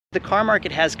The car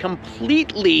market has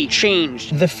completely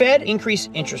changed. The Fed increased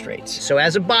interest rates. So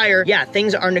as a buyer, yeah,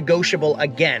 things are negotiable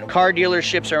again. Car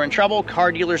dealerships are in trouble.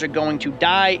 Car dealers are going to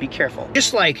die. Be careful.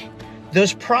 Just like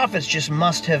those profits just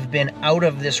must have been out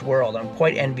of this world. I'm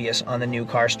quite envious on the new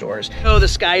car stores. Oh, the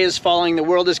sky is falling, the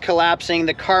world is collapsing,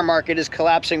 the car market is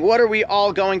collapsing. What are we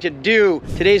all going to do?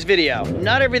 Today's video,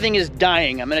 not everything is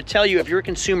dying. I'm gonna tell you, if you're a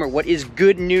consumer, what is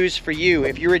good news for you.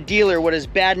 If you're a dealer, what is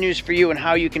bad news for you and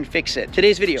how you can fix it.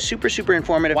 Today's video, super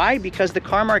informative. Why? Because the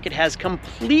car market has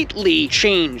completely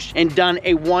changed and done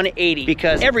a 180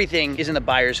 because everything is in the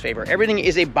buyer's favor. Everything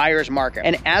is a buyer's market.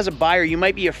 And as a buyer, you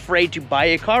might be afraid to buy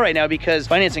a car right now because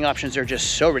financing options are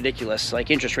just so ridiculous,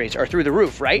 like interest rates are through the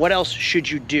roof, right? What else should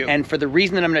you do? And for the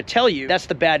reason that I'm gonna tell you, that's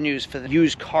the bad news for the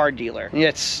used car dealer.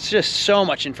 It's just so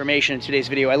much information in today's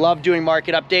video. I love doing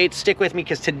market updates. Stick with me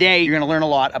because today you're gonna learn a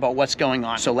lot about what's going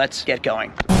on. So let's get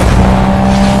going.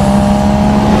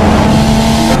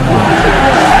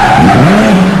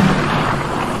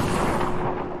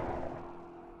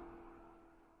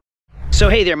 So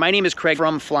hey there, my name is Craig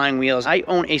from Flying Wheels. I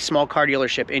own a small car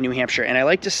dealership in New Hampshire, and I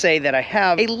like to say that I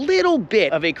have a little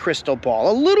bit of a crystal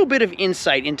ball, a little bit of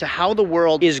insight into how the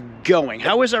world is going.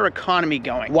 How is our economy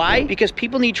going? Why? Because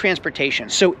people need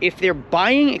transportation. So if they're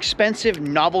buying expensive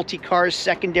novelty cars,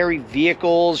 secondary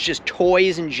vehicles, just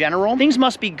toys in general, things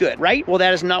must be good, right? Well,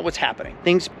 that is not what's happening.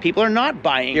 People are not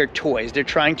buying their toys. They're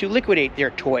trying to liquidate their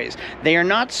toys. They are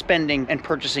not spending and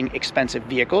purchasing expensive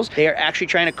vehicles. They are actually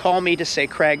trying to call me to say,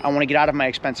 Craig, I want to get out of my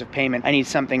expensive payment. I need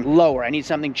something lower. I need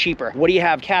something cheaper. What do you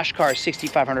have? Cash cars,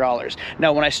 $6,500.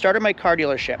 Now, when I started my car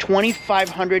dealership,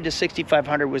 $2,500 to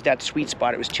 $6,500 was that sweet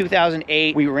spot. It was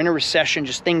 2008. We were in a recession.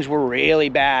 Just things were really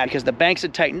bad because the banks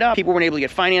had tightened up. People weren't able to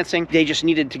get financing. They just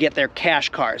needed to get their cash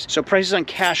cars. So prices on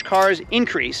cash cars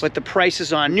increased, but the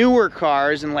prices on newer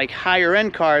cars and like higher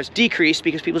end cars decreased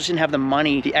because people just didn't have the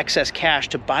money, the excess cash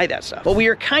to buy that stuff. But we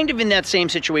are kind of in that same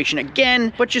situation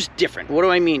again, but just different. What do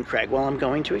I mean, Craig? Well, I'm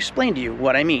going to explain to you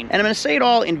what I mean. And I'm going to say it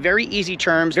all in very easy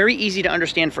terms, very easy to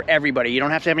understand for everybody. You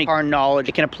don't have to have any car knowledge.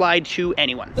 It can apply to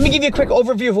anyone. Let me give you a quick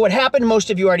overview of what happened.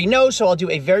 Most of you already know, so I'll do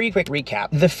a very quick recap.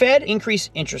 The Fed increased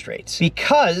interest rates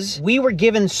because we were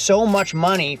given so much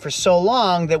money for so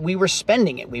long that we were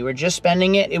spending it. We were just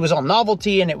spending it. It was all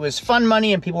novelty and it was fun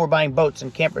money, and people were buying boats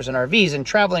and campers and RVs and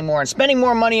traveling more and spending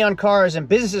more money on cars, and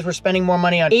businesses were spending more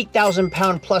money on 8,000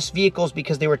 pound plus vehicles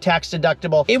because they were tax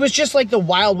deductible. It was just like the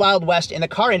wild, wild west in the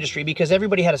car industry because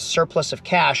everybody had a surplus of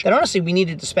cash that honestly we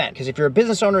needed to spend, because if you're a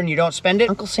business owner and you don't spend it,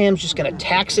 Uncle Sam's just gonna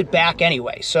tax it back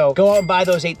anyway. So go out and buy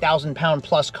those 8,000 pound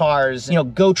plus cars, you know,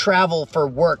 go travel for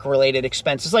work related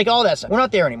expenses, like all that stuff. We're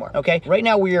not there anymore, okay? Right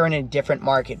now we are in a different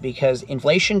market because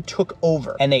inflation took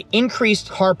over and they increased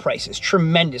car prices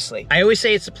tremendously. I always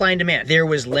say it's supply and demand. There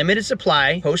was limited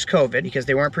supply post-COVID because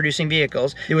they weren't producing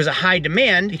vehicles. There was a high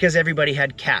demand because everybody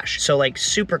had cash. So like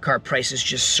supercar prices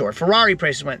just soared. Ferrari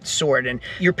prices soared, and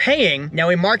you're paying now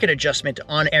a market adjustment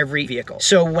on every vehicle.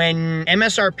 So when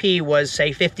MSRP was,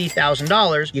 say,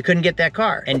 $50,000, you couldn't get that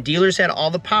car, and dealers had all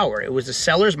the power. It was a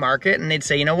seller's market, and they'd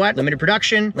say, you know what? Limited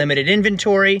production, limited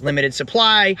inventory, limited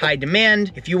supply, high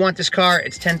demand. If you want this car,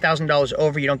 it's $10,000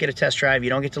 over. You don't get a test drive. You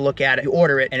don't get to look at it. You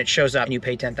order it, and it shows up, and you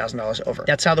pay $10,000 over.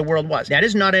 That's how the world was. That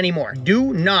is not anymore.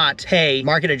 Do not pay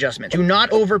market adjustment. Do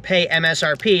not overpay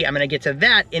MSRP. I'm going to get to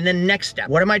that in the next step.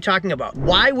 What am I talking about?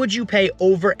 Why would you pay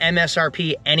over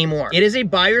MSRP anymore? It is a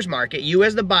buyer's market. You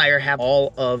as the buyer have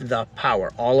all of the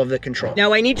power, all of the control.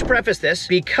 Now, I need to preface this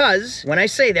because when I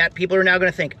say that, people are now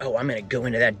going to think, oh, I'm going to go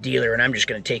into that dealer and I'm just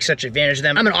going to take such advantage of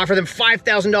them. I'm going to offer them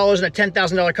 $5,000 and a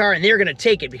 $10,000 car and they're going to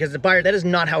take it because the buyer, that is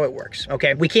not how it works,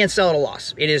 okay? We can't sell at a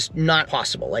loss. It is not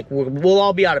possible. Like, we'll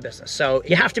all be out of business. So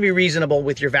you have to be reasonable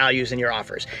with your values and your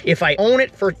offers. If I own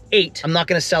it for 8, I'm not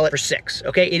going to sell it for 6,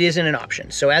 okay? It isn't an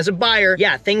option. So as a buyer,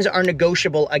 yeah, things are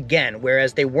negotiable again,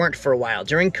 whereas they weren't for a while.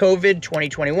 During COVID,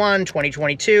 2021,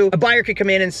 2022, a buyer could come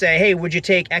in and say, hey, would you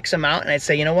take X amount? And I'd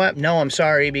say, you know what? No, I'm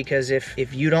sorry, because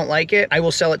if you don't like it, I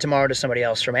will sell it tomorrow to somebody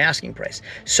else for my asking price.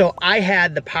 So I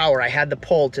had the power, I had the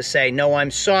pull to say, no,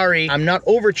 I'm sorry, I'm not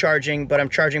overcharging, but I'm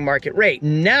charging market rate.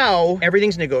 Now,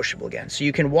 everything's negotiable again. So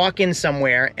you can walk in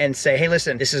somewhere and say, hey,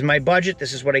 listen, this is my budget,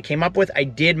 this is what I came up with, I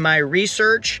did my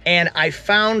research, and I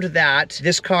found that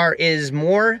this car is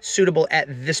more suitable at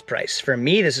this price. For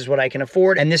me, this is what I can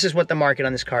afford, and this is what the market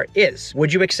on this car car is.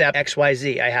 Would you accept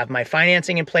XYZ? I have my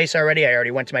financing in place already. I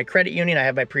already went to my credit union. I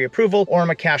have my pre-approval, or I'm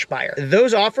a cash buyer.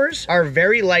 Those offers are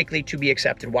very likely to be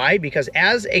accepted. Why? Because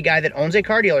as a guy that owns a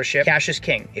car dealership, cash is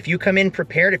king. If you come in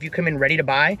prepared, if you come in ready to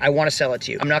buy, I want to sell it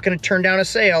to you. I'm not going to turn down a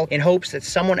sale in hopes that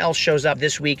someone else shows up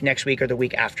this week, next week, or the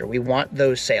week after. We want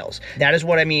those sales. That is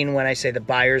what I mean when I say the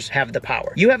buyers have the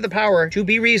power. You have the power to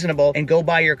be reasonable and go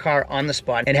buy your car on the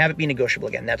spot and have it be negotiable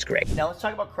again. That's great. Now let's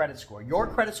talk about credit score. Your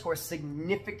credit score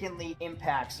significantly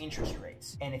impacts interest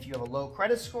rates. And if you have a low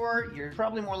credit score, you're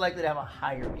probably more likely to have a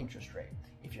higher interest rate.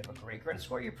 If you have a great credit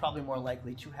score, you're probably more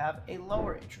likely to have a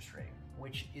lower interest rate,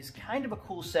 which is kind of a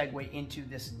cool segue into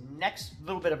this next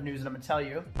little bit of news that I'm gonna tell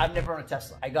you. I've never owned a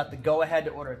Tesla. I got the go-ahead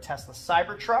to order a Tesla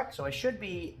Cybertruck, so I should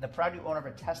be the proud new owner of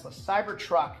a Tesla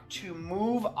Cybertruck to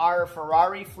move our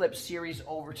Ferrari Flip series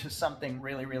over to something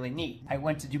really, really neat. I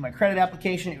went to do my credit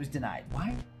application, it was denied.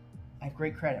 Why? I have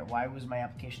great credit. Why was my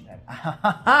application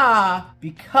denied?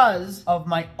 Because of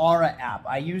my Aura app.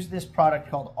 I use this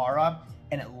product called Aura,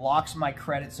 and it locks my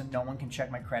credit so no one can check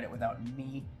my credit without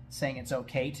me saying it's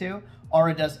okay to.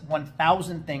 Aura does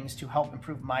 1,000 things to help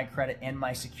improve my credit and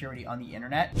my security on the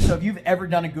internet. So if you've ever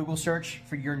done a Google search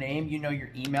for your name, you know your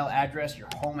email address, your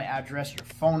home address, your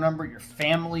phone number, your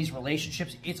family's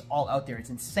relationships, it's all out there.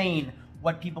 It's insane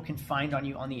what people can find on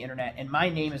you on the internet, and my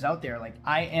name is out there. Like,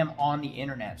 I am on the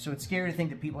internet, so it's scary to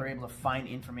think that people are able to find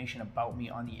information about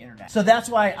me on the internet. So that's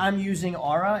why I'm using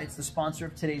Aura. It's the sponsor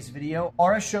of today's video.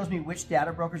 Aura shows me which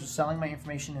data brokers are selling my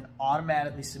information and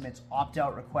automatically submits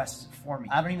opt-out requests for me.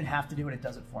 I don't even have to do it, it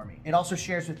does it for me. It also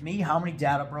shares with me how many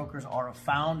data brokers Aura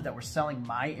found that were selling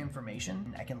my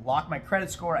information. I can lock my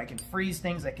credit score, I can freeze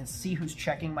things, I can see who's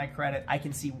checking my credit, I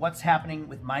can see what's happening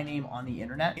with my name on the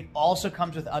internet. It also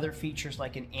comes with other features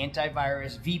like an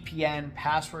antivirus, VPN,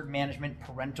 password management,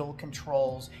 parental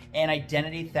controls, and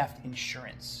identity theft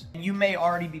insurance. You may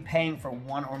already be paying for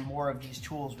one or more of these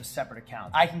tools with separate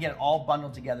accounts. I can get it all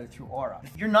bundled together through Aura.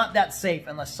 You're not that safe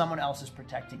unless someone else is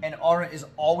protecting. And Aura is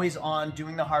always on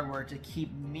doing the hard work to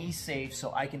keep me safe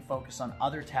so I can focus on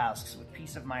other tasks with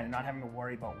peace of mind and not having to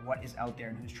worry about what is out there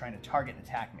and who's trying to target and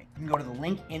attack me. You can go to the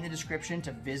link in the description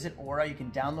to visit Aura. You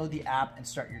can download the app and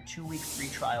start your 2-week free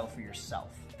trial for yourself.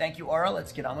 Thank you, Aura.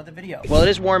 Let's get on with the video. Well, it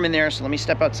is warm in there, so let me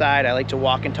step outside. I like to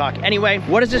walk and talk. Anyway,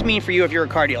 what does this mean for you if you're a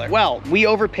car dealer? Well, we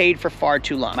overpaid for far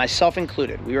too long, myself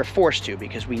included. We were forced to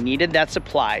because we needed that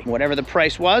supply. Whatever the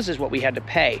price was is what we had to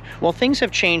pay. Well, things have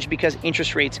changed because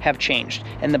interest rates have changed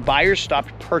and the buyers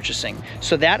stopped purchasing.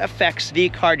 So that affects the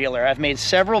car dealer. I've made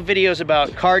several videos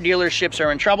about car dealerships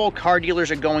are in trouble. Car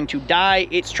dealers are going to die.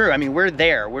 It's true. I mean, we're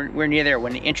there. We're near there.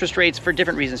 When the interest rates, for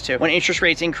different reasons too, when interest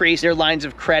rates increase, their lines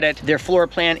of credit, their floor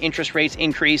plan interest rates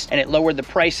increased and it lowered the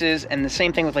prices. And the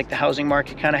same thing with like the housing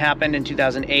market kind of happened in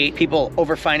 2008. People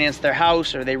overfinanced their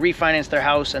house or they refinanced their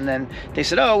house and then they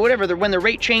said, oh, whatever, when the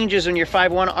rate changes and your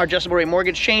 5/1 adjustable rate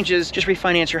mortgage changes, just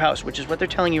refinance your house, which is what they're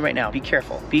telling you right now. Be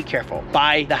careful, be careful.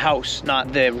 Buy the house,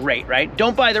 not the rate, right?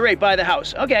 Don't buy the rate, buy the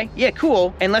house. Okay, yeah,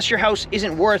 cool. Unless your house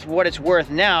isn't worth what it's worth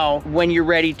now when you're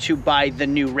ready to buy the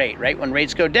new rate, right? When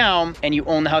rates go down and you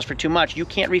own the house for too much, you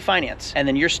can't refinance. And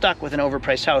then you're stuck with an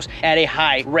overpriced house at a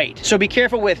high rate. So be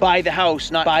careful with buy the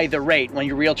house, not buy the rate. When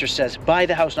your realtor says buy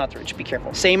the house, not the rate, just be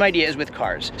careful. Same idea is with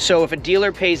cars. So if a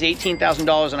dealer pays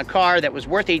 $18,000 on a car that was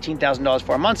worth $18,000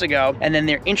 4 months ago, and then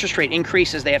their interest rate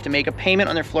increases, they have to make a payment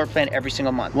on their floor plan every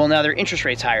single month. Well, now their interest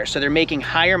rate's higher, so they're making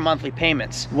higher monthly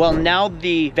payments. Well, now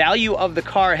the value of the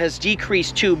car has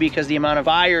decreased too because the amount of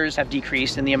buyers have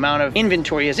decreased and the amount of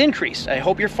inventory has increased. I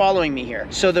hope you're following me here.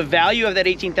 So the value of that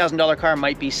 $18,000 car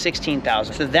might be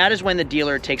 $16,000. So that is when the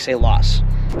dealer takes a loss.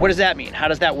 What does that mean? How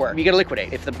does that work? You gotta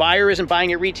liquidate. If the buyer isn't buying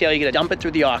it retail, you gotta dump it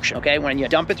through the auction, okay? When you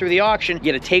dump it through the auction,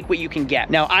 you gotta take what you can get.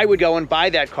 Now, I would go and buy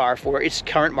that car for its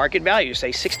current market value,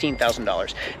 say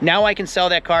 $16,000. Now I can sell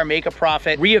that car, make a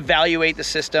profit, reevaluate the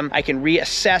system, I can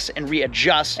reassess and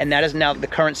readjust, and that is now the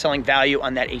current selling value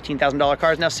on that $18,000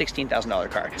 car is now $16,000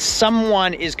 car.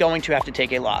 Someone is going to have to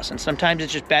take a loss, and sometimes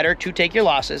it's just better to take your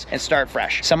losses and start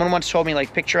fresh. Someone once told me,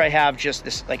 like, picture I have just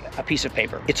this, like a piece of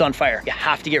paper. It's on fire. You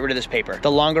have to get rid of this paper.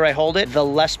 The longer I hold it, the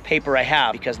less paper I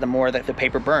have because the more that the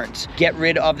paper burns. Get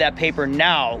rid of that paper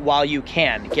now while you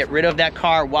can. Get rid of that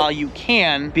car while you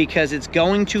can because it's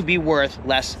going to be worth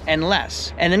less and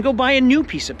less. And then go buy a new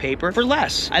piece of paper for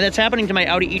less. And that's happening to my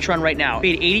Audi e-tron right now. I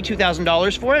paid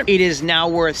 $82,000 for it. It is now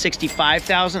worth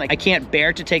 $65,000. I can't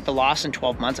bear to take the loss in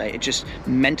 12 months. It just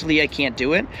mentally I can't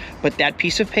do it. But that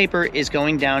piece of paper is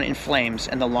going down in flames.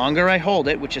 And the longer I hold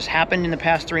it, which has happened in the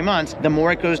past 3 months, the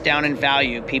more it goes down in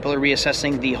value. People are reassessing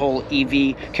influencing the whole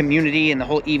EV community and the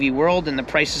whole EV world, and the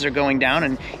prices are going down.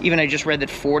 And even I just read that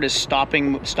Ford is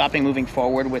stopping moving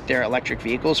forward with their electric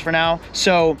vehicles for now.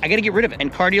 So I got to get rid of it.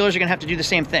 And car dealers are going to have to do the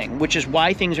same thing, which is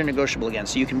why things are negotiable again.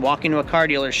 So you can walk into a car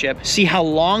dealership, see how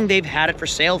long they've had it for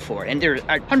sale for. And there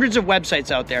are hundreds of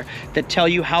websites out there that tell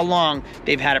you how long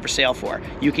they've had it for sale for.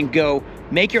 You can go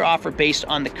make your offer based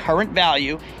on the current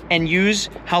value and use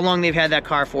how long they've had that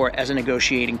car for as a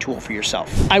negotiating tool for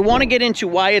yourself. I want to get into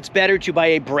why it's better to buy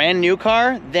a brand new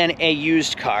car than a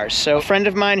used car. So a friend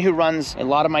of mine who runs a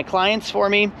lot of my clients for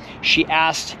me, she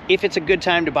asked if it's a good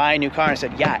time to buy a new car. And I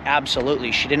said, yeah,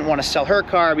 absolutely. She didn't want to sell her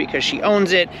car because she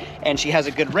owns it and she has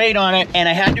a good rate on it. And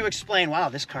I had to explain, wow,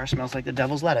 this car smells like the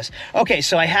devil's lettuce. Okay,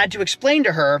 so I had to explain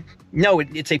to her, no,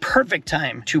 it's a perfect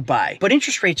time to buy. But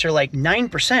interest rates are like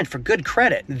 9% for good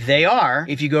credit. They are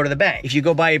if you go to the bank. If you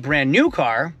go buy a brand new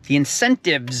car, the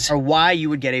incentives are why you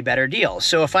would get a better deal.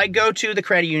 So if I go to the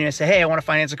credit union and say, hey, I want to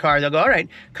finance a car, they'll go, all right,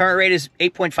 current rate is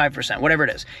 8.5%, whatever it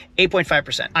is,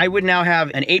 8.5%. I would now have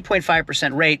an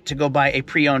 8.5% rate to go buy a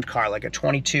pre-owned car, like a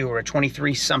 22 or a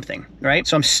 23 something, right?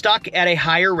 So I'm stuck at a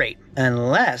higher rate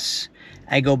unless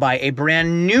I go buy a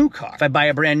brand new car. If I buy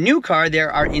a brand new car,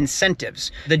 there are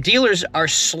incentives. The dealers are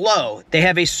slow. They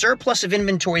have a surplus of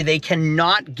inventory they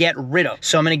cannot get rid of.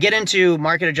 So I'm gonna get into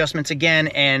market adjustments again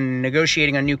and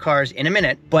negotiating on new cars in a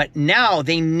minute, but now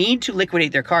they need to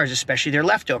liquidate their cars, especially their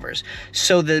leftovers.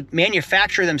 So the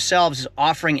manufacturer themselves is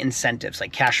offering incentives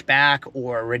like cash back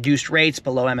or reduced rates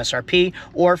below MSRP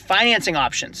or financing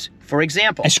options. For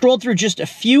example, I scrolled through just a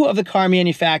few of the car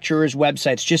manufacturers'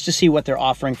 websites just to see what they're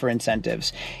offering for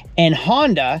incentives. And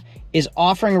Honda is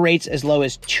offering rates as low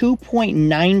as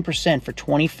 2.9% for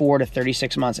 24 to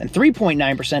 36 months and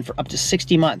 3.9% for up to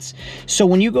 60 months. So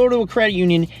when you go to a credit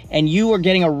union and you are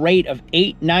getting a rate of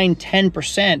 8, 9,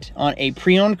 10% on a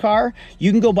pre-owned car,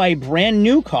 you can go buy a brand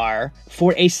new car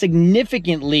for a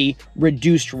significantly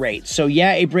reduced rate. So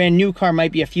yeah, a brand new car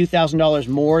might be a few $1,000s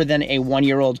more than a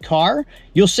 1-year-old car.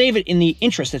 You'll save it in the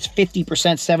interest that's 50%,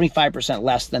 75%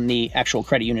 less than the actual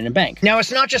credit union and bank. Now, it's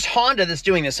not just Honda that's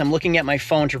doing this. I'm looking at my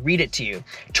phone to read it to you.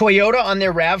 Toyota on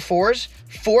their RAV4s,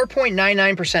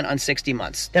 4.99% on 60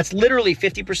 months. That's literally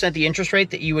 50% the interest rate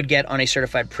that you would get on a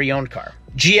certified pre-owned car.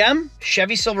 GM,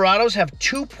 Chevy Silverados have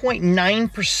 2.9%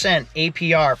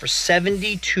 APR for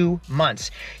 72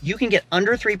 months. You can get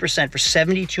under 3% for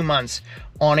 72 months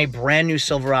on a brand new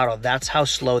Silverado. That's how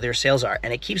slow their sales are,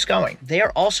 and it keeps going. They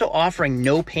are also offering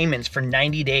no payments for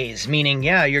 90 days, meaning,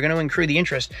 yeah, you're gonna accrue the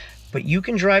interest, but you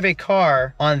can drive a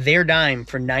car on their dime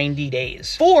for 90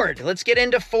 days. Ford, let's get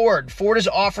into Ford. Ford is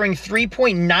offering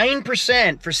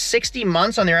 3.9% for 60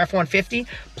 months on their F-150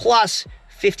 plus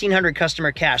 1,500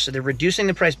 customer cash. So they're reducing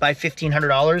the price by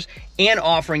 $1,500 and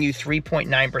offering you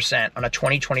 3.9% on a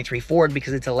 2023 Ford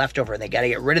because it's a leftover and they got to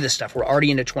get rid of this stuff. We're already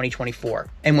into 2024.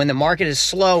 And when the market is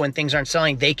slow and things aren't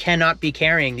selling, they cannot be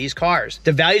carrying these cars.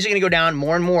 The values are going to go down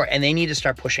more and more, and they need to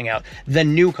start pushing out the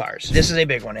new cars. This is a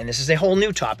big one, and this is a whole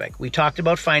new topic. We talked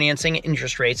about financing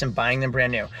interest rates and buying them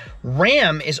brand new.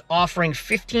 Ram is offering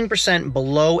 15%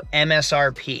 below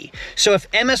MSRP. So if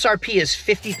MSRP is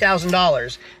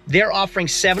 $50,000, they're offering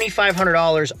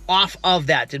 $7,500 off of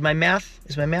that. Is my math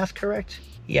correct?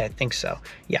 Yeah, I think so.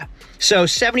 Yeah. So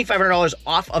 $7,500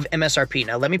 off of MSRP.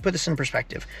 Now, let me put this in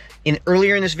perspective.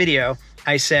 Earlier in this video,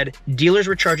 I said dealers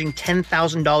were charging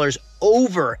 $10,000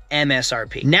 over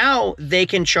MSRP. Now they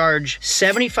can charge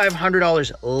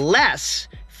 $7,500 less,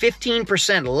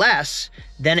 15% less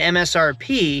than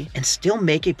MSRP and still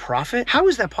make a profit? How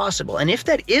is that possible? And if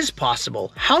that is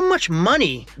possible, how much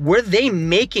money were they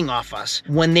making off us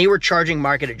when they were charging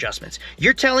market adjustments?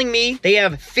 You're telling me they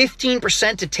have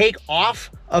 15% to take off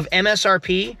of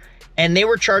MSRP and they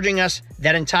were charging us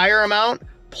that entire amount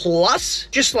plus?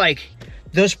 Just like,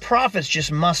 those profits just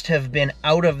must have been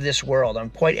out of this world.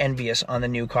 I'm quite envious on the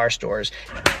new car stores.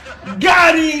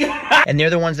 Got it! And they're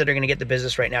the ones that are gonna get the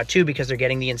business right now too, because they're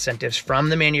getting the incentives from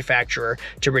the manufacturer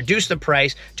to reduce the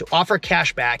price, to offer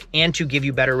cash back, and to give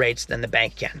you better rates than the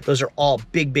bank can. Those are all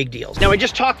big, big deals. Now, I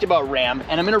just talked about Ram,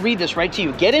 and I'm gonna read this right to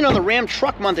you. Get in on the Ram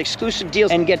Truck Month exclusive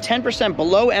deals and get 10%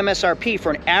 below MSRP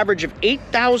for an average of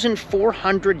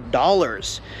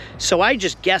 $8,400. So I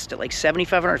just guessed it, like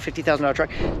 $7,500, $50,000 truck.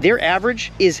 Their average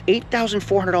is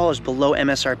 $8,400 below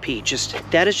MSRP.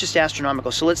 That is just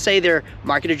astronomical. So let's say their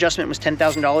market adjustment was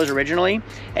 $10,000 originally,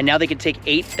 and now they could take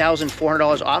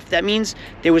 $8,400 off. That means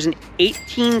there was an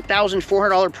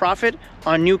 $18,400 profit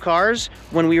on new cars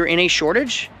when we were in a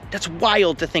shortage. That's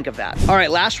wild to think of that. All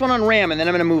right, last one on Ram, and then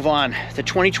I'm gonna move on. The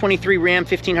 2023 Ram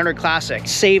 1500 Classic.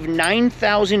 Save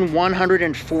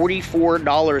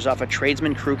 $9,144 off a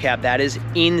Tradesman crew cab. That is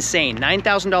insane.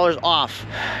 $9,000 off.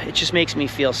 It just makes me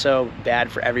feel so bad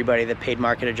for everybody that paid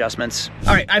market adjustments.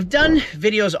 All right, I've done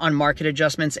videos on market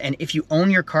adjustments, and if you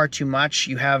own your car too much,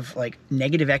 you have like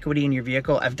negative equity in your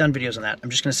vehicle. I've done videos on that. I'm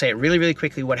just gonna say it really, really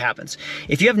quickly what happens.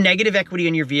 If you have negative equity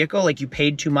in your vehicle, like you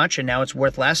paid too much and now it's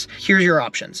worth less, here's your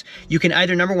options. You can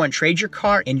either, number one, trade your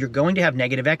car, and you're going to have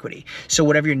negative equity. So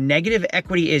whatever your negative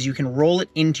equity is, you can roll it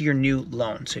into your new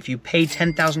loan. So if you pay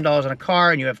 $10,000 on a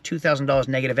car and you have $2,000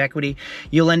 negative equity,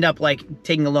 you'll end up like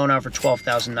taking a loan out for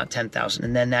 $12,000, not $10,000.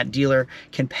 And then that dealer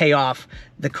can pay off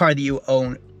the car that you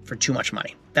own for too much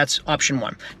money. That's option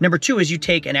one. Number two is you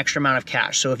take an extra amount of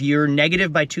cash. So if you're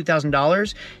negative by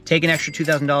 $2,000, take an extra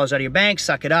 $2,000 out of your bank,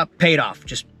 suck it up, pay it off.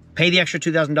 Just pay the extra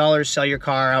 $2,000, sell your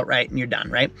car outright, and you're done,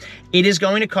 right? It is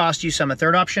going to cost you some. A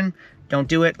third option, don't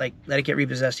do it. Like, let it get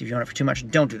repossessed if you own it for too much.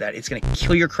 Don't do that. It's going to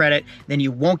kill your credit. Then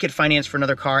you won't get financed for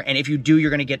another car. And if you do,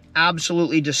 you're going to get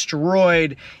absolutely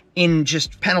destroyed in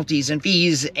just penalties and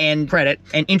fees and credit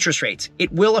and interest rates.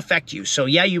 It will affect you. So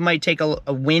yeah, you might take a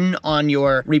win on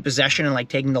your repossession and like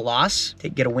taking the loss,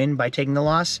 get a win by taking the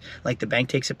loss, like the bank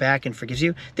takes it back and forgives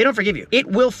you. They don't forgive you. It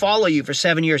will follow you for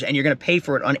 7 years and you're gonna pay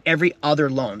for it on every other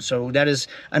loan. So that is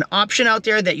an option out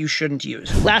there that you shouldn't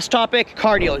use. Last topic,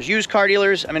 car dealers, used car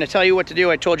dealers. I'm gonna tell you what to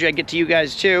do. I told you I'd get to you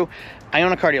guys too. I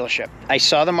own a car dealership. I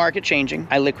saw the market changing.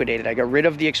 I liquidated. I got rid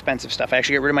of the expensive stuff. I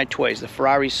actually got rid of my toys. The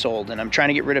Ferraris sold, and I'm trying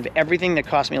to get rid of everything that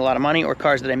cost me a lot of money or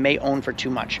cars that I may own for too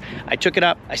much. I took it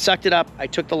up, I sucked it up, I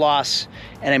took the loss,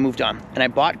 and I moved on. And I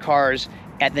bought cars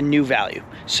at the new value.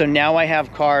 So now I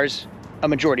have cars, a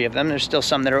majority of them. There's still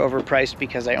some that are overpriced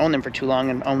because I own them for too long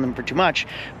and own them for too much.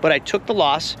 But I took the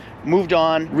loss, moved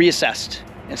on, reassessed,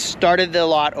 and started the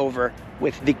lot over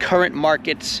with the current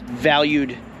market's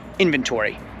valued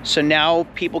inventory. So now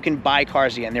people can buy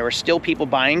cars again. There are still people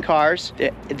buying cars.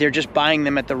 They're just buying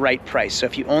them at the right price. So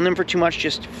if you own them for too much,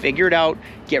 just figure it out,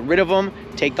 get rid of them,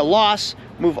 take the loss,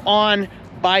 move on,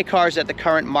 buy cars at the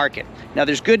current market. Now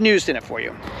there's good news in it for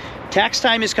you. Tax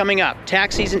time is coming up.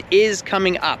 Tax season is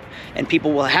coming up, and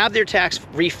people will have their tax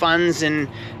refunds, and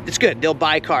it's good. They'll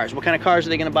buy cars. What kind of cars are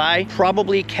they gonna buy?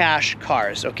 Probably cash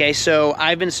cars, okay? So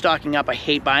I've been stocking up. I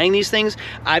hate buying these things.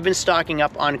 I've been stocking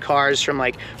up on cars from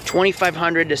like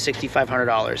 $2,500 to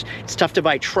 $6,500. It's tough to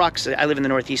buy trucks. I live in the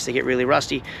Northeast, they get really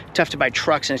rusty. Tough to buy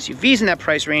trucks and SUVs in that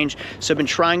price range. So I've been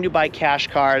trying to buy cash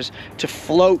cars to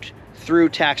float through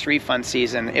tax refund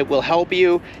season. It will help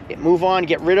you move on,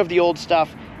 get rid of the old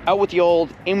stuff, out with the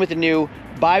old, in with the new,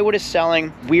 buy what is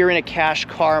selling. We're in a cash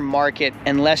car market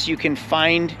unless you can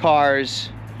find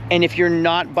cars. And if you're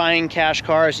not buying cash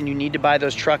cars and you need to buy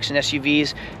those trucks and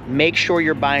SUVs, make sure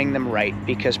you're buying them right,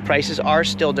 because prices are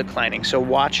still declining. So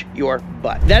watch your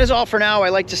butt. That is all for now. I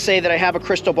like to say that I have a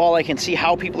crystal ball. I can see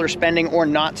how people are spending or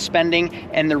not spending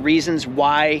and the reasons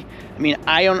why. I mean,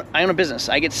 I own a business.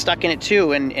 I get stuck in it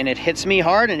too, and it hits me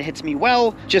hard and it hits me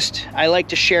well. Just, I like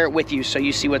to share it with you so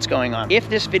you see what's going on. If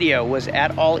this video was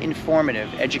at all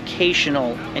informative,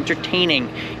 educational, entertaining,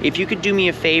 if you could do me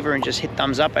a favor and just hit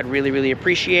thumbs up, I'd really, really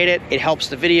appreciate it. It helps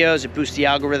the videos, it boosts the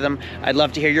algorithm. I'd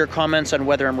love to hear your comments on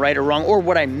whether I'm right or wrong, or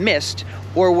what I missed,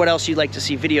 or what else you'd like to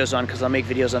see videos on, because I'll make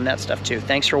videos on that stuff too.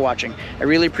 Thanks for watching. I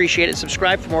really appreciate it.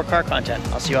 Subscribe for more car content.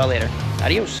 I'll see you all later.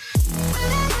 Adios.